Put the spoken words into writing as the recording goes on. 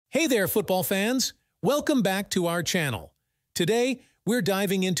Hey there, football fans! Welcome back to our channel. Today, we're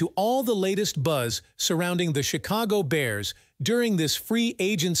diving into all the latest buzz surrounding the Chicago Bears during this free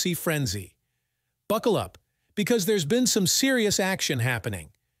agency frenzy. Buckle up, because there's been some serious action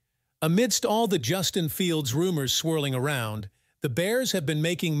happening. Amidst all the Justin Fields rumors swirling around, the Bears have been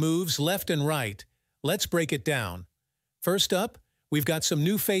making moves left and right. Let's break it down. First up, we've got some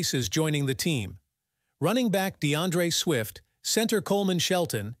new faces joining the team. Running back DeAndre Swift, center Coleman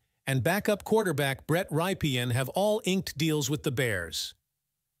Shelton, and backup quarterback Brett Rypien have all inked deals with the Bears.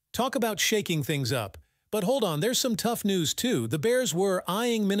 Talk about shaking things up. But hold on, there's some tough news too. The Bears were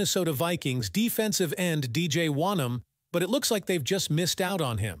eyeing Minnesota Vikings defensive end DJ Wonnum, but it looks like they've just missed out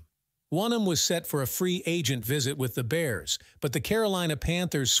on him. Wonnum was set for a free agent visit with the Bears, but the Carolina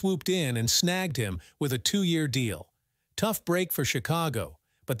Panthers swooped in and snagged him with a 2-year deal. Tough break for Chicago,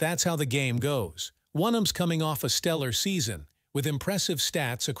 but that's how the game goes. Wonnum's coming off a stellar season, with impressive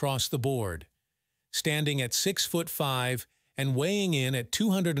stats across the board. Standing at 6'5" and weighing in at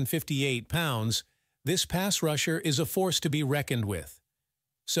 258 pounds, this pass rusher is a force to be reckoned with.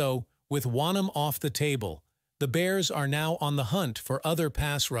 So, with Wonnum off the table, the Bears are now on the hunt for other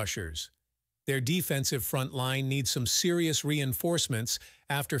pass rushers. Their defensive front line needs some serious reinforcements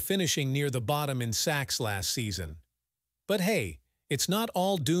after finishing near the bottom in sacks last season. But hey, it's not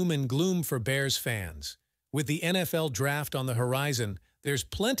all doom and gloom for Bears fans. With the NFL draft on the horizon, there's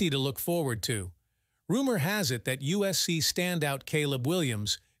plenty to look forward to. Rumor has it that USC standout Caleb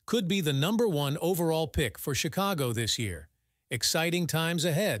Williams could be the #1 overall pick for Chicago this year. Exciting times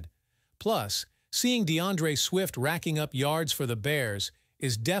ahead. Plus, seeing DeAndre Swift racking up yards for the Bears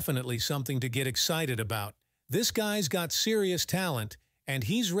is definitely something to get excited about. This guy's got serious talent, and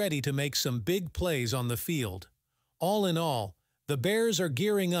he's ready to make some big plays on the field. All in all, the Bears are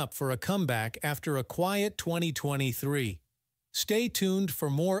gearing up for a comeback after a quiet 2023. Stay tuned for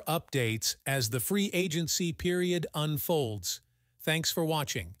more updates as the free agency period unfolds. Thanks for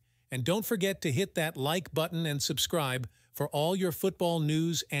watching, and don't forget to hit that like button and subscribe for all your football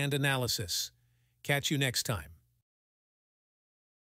news and analysis. Catch you next time.